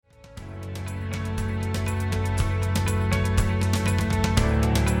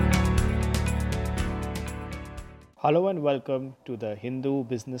Hello and welcome to the Hindu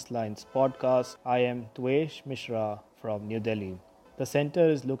Business Lines podcast. I am Dvesh Mishra from New Delhi. The center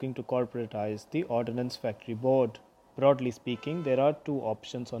is looking to corporatize the Ordnance Factory Board. Broadly speaking, there are two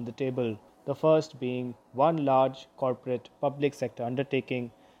options on the table. The first being one large corporate public sector undertaking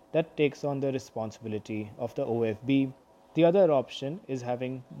that takes on the responsibility of the OFB. The other option is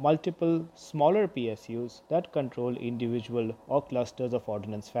having multiple smaller PSUs that control individual or clusters of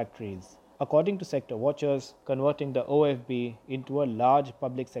ordnance factories. According to sector watchers, converting the OFB into a large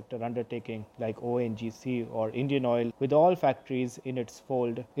public sector undertaking like ONGC or Indian Oil with all factories in its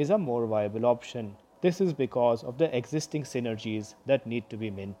fold is a more viable option. This is because of the existing synergies that need to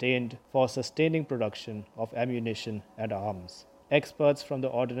be maintained for sustaining production of ammunition and arms. Experts from the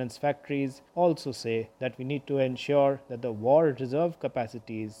ordnance factories also say that we need to ensure that the war reserve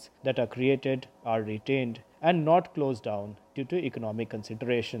capacities that are created are retained and not closed down due to economic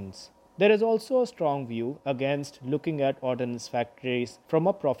considerations. There is also a strong view against looking at ordnance factories from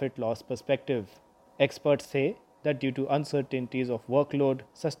a profit loss perspective. Experts say that due to uncertainties of workload,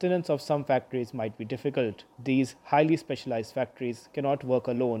 sustenance of some factories might be difficult. These highly specialized factories cannot work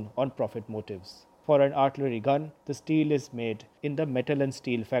alone on profit motives. For an artillery gun, the steel is made in the metal and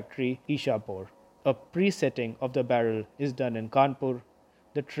steel factory Ishapur. A presetting of the barrel is done in Kanpur,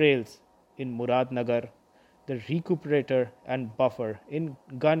 the trails in Muradnagar, the recuperator and buffer in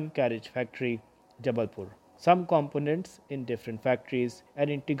gun carriage factory Jabalpur. Some components in different factories and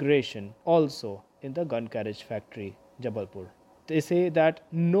integration also in the gun carriage factory Jabalpur. They say that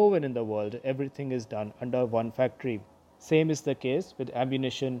nowhere in the world everything is done under one factory. Same is the case with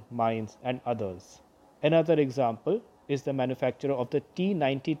ammunition, mines, and others. Another example is the manufacture of the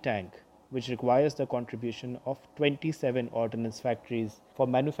T-90 tank, which requires the contribution of 27 ordnance factories for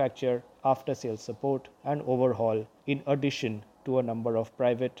manufacture, after-sales support, and overhaul, in addition to a number of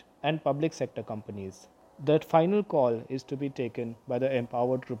private and public sector companies. The final call is to be taken by the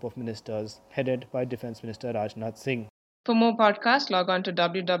empowered group of ministers headed by Defence Minister Rajnath Singh. For more podcasts, log on to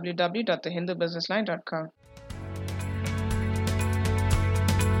www.thehindubusinessline.com.